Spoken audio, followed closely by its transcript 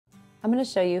I'm going to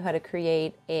show you how to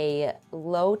create a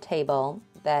low table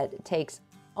that takes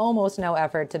almost no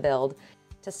effort to build.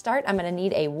 To start, I'm going to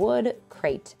need a wood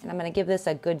crate, and I'm going to give this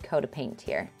a good coat of paint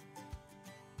here.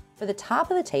 For the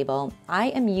top of the table, I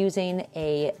am using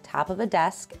a top of a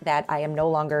desk that I am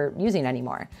no longer using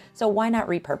anymore, so why not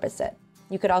repurpose it?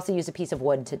 You could also use a piece of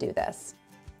wood to do this.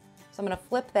 So I'm going to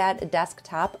flip that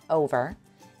desktop over,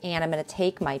 and I'm going to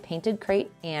take my painted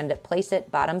crate and place it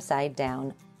bottom side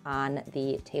down on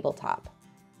the tabletop.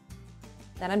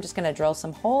 Then I'm just going to drill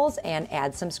some holes and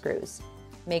add some screws.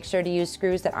 Make sure to use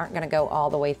screws that aren't going to go all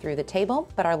the way through the table,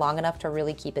 but are long enough to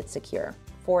really keep it secure.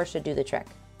 4 should do the trick.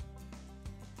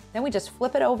 Then we just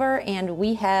flip it over and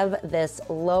we have this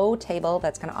low table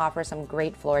that's going to offer some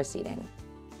great floor seating.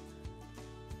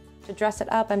 To dress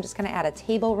it up, I'm just going to add a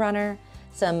table runner,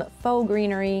 some faux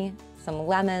greenery, some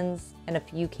lemons, and a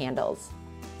few candles.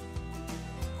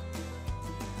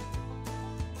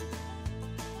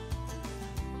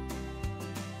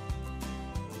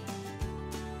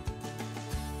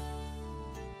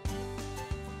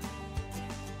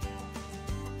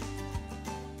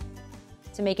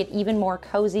 To make it even more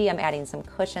cozy, I'm adding some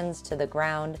cushions to the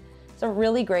ground. It's a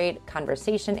really great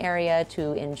conversation area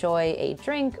to enjoy a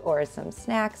drink or some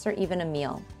snacks or even a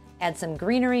meal. Add some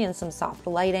greenery and some soft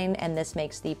lighting, and this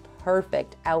makes the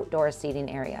perfect outdoor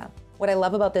seating area. What I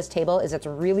love about this table is it's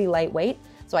really lightweight,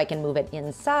 so I can move it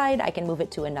inside, I can move it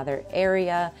to another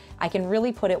area, I can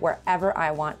really put it wherever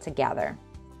I want to gather.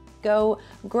 Go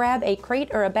grab a crate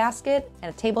or a basket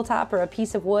and a tabletop or a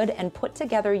piece of wood and put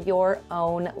together your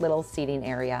own little seating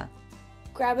area.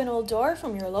 Grab an old door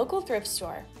from your local thrift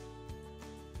store.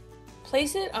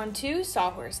 Place it on 2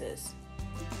 sawhorses.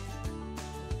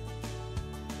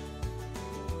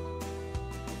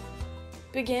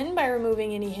 Begin by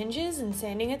removing any hinges and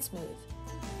sanding it smooth.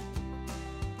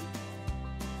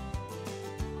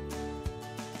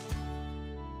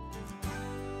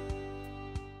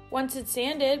 Once it's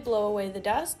sanded, blow away the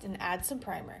dust and add some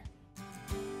primer.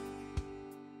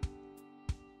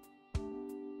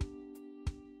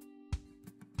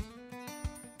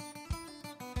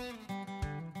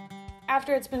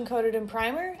 After it's been coated in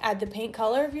primer, add the paint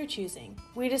color of your choosing.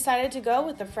 We decided to go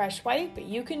with the fresh white, but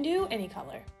you can do any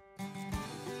color.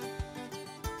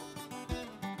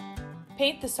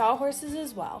 Paint the sawhorses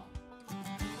as well.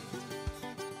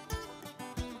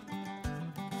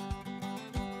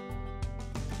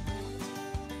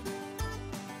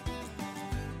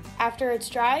 After it's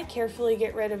dry, carefully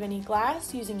get rid of any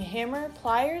glass using a hammer,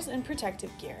 pliers, and protective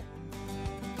gear.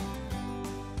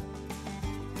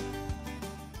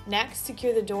 Next,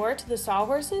 secure the door to the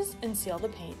sawhorses and seal the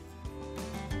paint.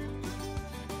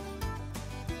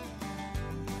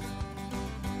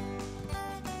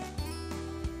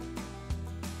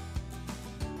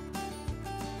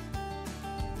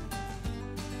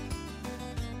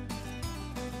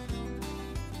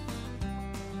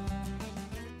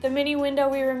 The mini window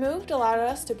we removed allowed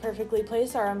us to perfectly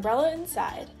place our umbrella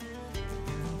inside.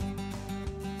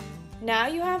 Now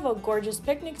you have a gorgeous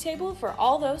picnic table for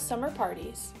all those summer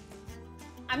parties.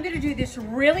 I'm going to do this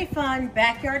really fun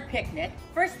backyard picnic.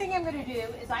 First thing I'm going to do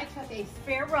is I took a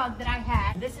spare rug that I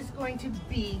had. This is going to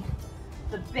be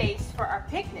the base for our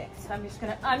picnic. So I'm just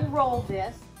going to unroll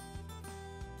this.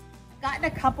 I've gotten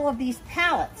a couple of these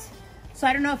pallets. So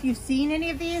I don't know if you've seen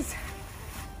any of these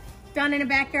done in a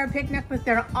backyard picnic, but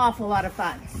they're an awful lot of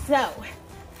fun. So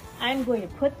I'm going to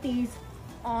put these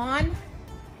on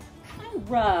my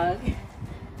rug,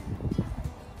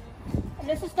 and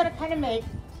this is going to kind of make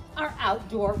our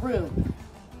outdoor room.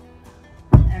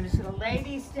 And I'm just going to lay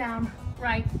these down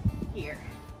right here,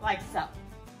 like so.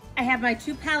 I have my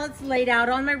 2 pallets laid out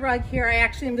on my rug here. I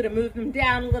actually am going to move them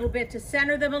down a little bit to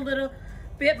center them a little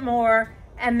bit more,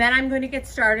 and then I'm going to get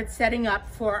started setting up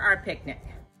for our picnic.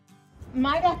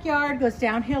 My backyard goes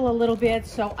downhill a little bit,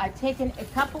 so I've taken a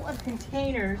couple of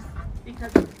containers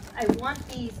because I want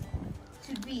these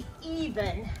to be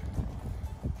even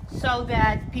so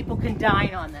that people can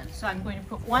dine on them. So I'm going to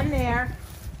put one there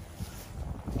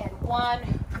and one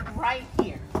right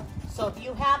here. So if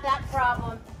you have that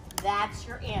problem, that's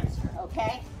your answer,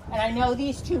 okay? And I know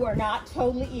these 2 are not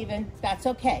totally even, that's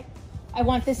okay. I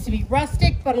want this to be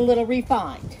rustic, but a little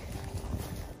refined.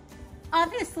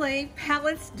 Obviously,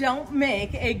 pallets don't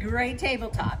make a great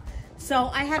tabletop. So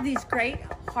I have these great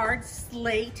hard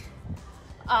slate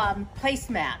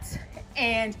placemats,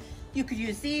 and you could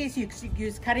use these, you could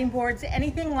use cutting boards,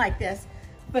 anything like this,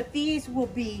 but these will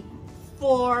be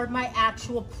for my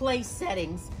actual place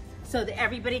settings so that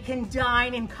everybody can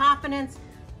dine in confidence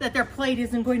that their plate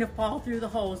isn't going to fall through the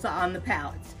holes on the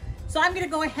pallets. So I'm going to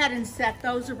go ahead and set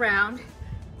those around,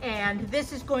 and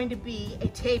this is going to be a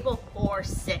table for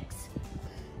 6.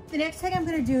 The next thing I'm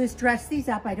gonna do is dress these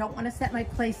up. I don't wanna set my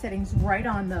place settings right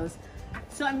on those.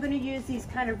 So I'm gonna use these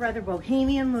kind of rather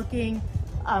bohemian looking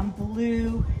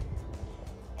blue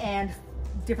and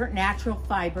different natural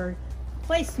fiber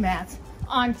placemats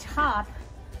on top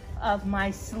of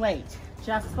my slate,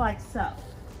 just like so.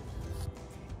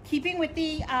 Keeping with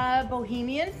the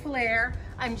bohemian flair,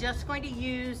 I'm just going to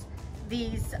use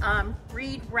these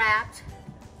reed wrapped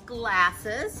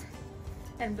glasses.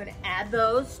 I'm going to add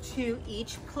those to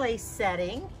each place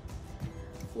setting,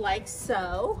 like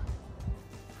so.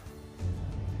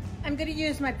 I'm going to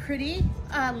use my pretty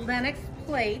Lenox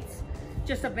plates,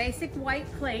 just a basic white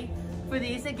plate. For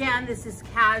these, again, this is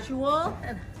casual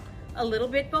and a little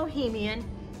bit bohemian,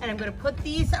 and I'm going to put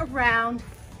these around.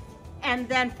 And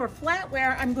then for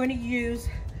flatware, I'm going to use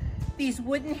these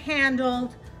wooden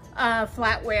handled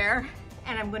flatware,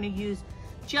 and I'm going to use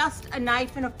just a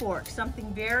knife and a fork,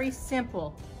 something very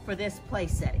simple for this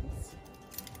place settings.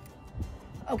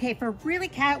 Okay, for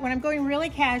when I'm going really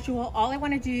casual, all I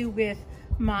want to do with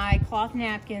my cloth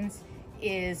napkins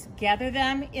is gather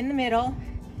them in the middle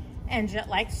and just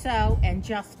like so, and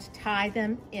just tie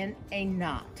them in a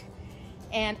knot.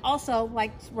 And also,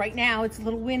 like right now, it's a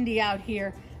little windy out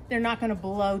here, they're not going to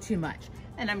blow too much.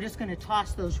 And I'm just going to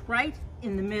toss those right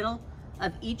in the middle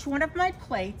of each one of my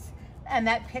plates, and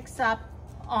that picks up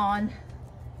on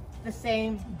the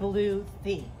same blue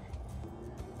theme.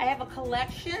 I have a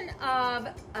collection of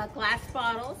glass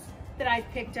bottles that I've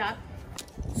picked up.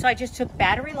 So I just took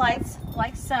battery lights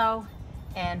like so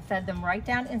and fed them right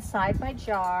down inside my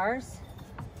jars.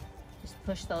 Just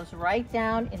push those right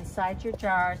down inside your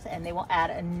jars, and they will add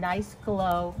a nice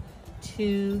glow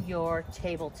to your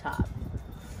tabletop.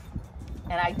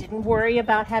 And I didn't worry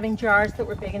about having jars that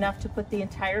were big enough to put the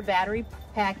entire battery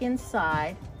pack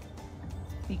inside,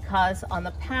 because on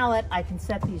the pallet I can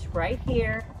set these right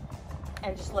here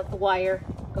and just let the wire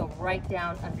go right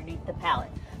down underneath the pallet.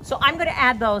 So I'm going to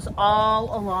add those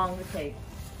all along the table.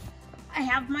 I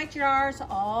have my jars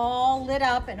all lit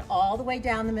up and all the way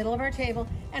down the middle of our table,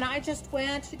 and I just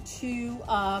went to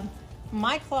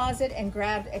my closet and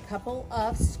grabbed a couple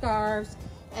of scarves,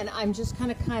 and I'm just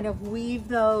gonna kind of weave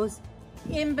those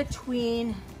in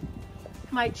between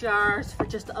my jars for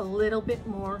just a little bit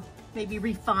more maybe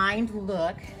refined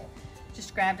look.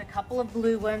 Just grabbed a couple of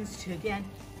blue ones too. Again,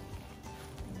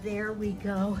 there we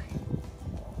go.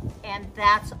 And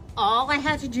that's all I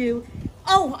had to do.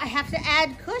 Oh, I have to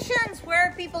add cushions. Where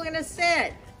are people gonna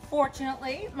sit?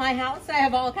 Fortunately, my house, I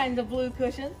have all kinds of blue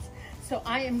cushions. So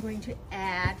I am going to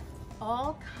add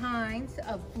all kinds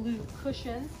of blue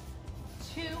cushions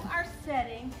to our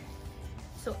setting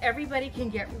so everybody can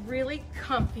get really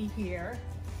comfy here.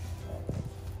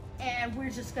 And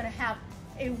we're just gonna have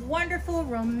a wonderful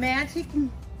romantic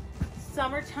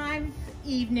summertime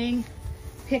evening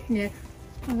picnic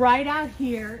right out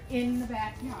here in the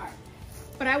backyard.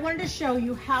 But I wanted to show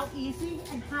you how easy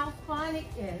and how fun it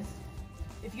is.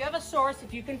 If you have a source,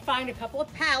 if you can find a couple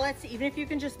of pallets, even if you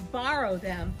can just borrow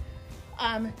them,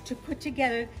 to put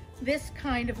together this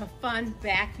kind of a fun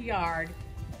backyard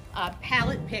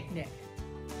pallet picnic.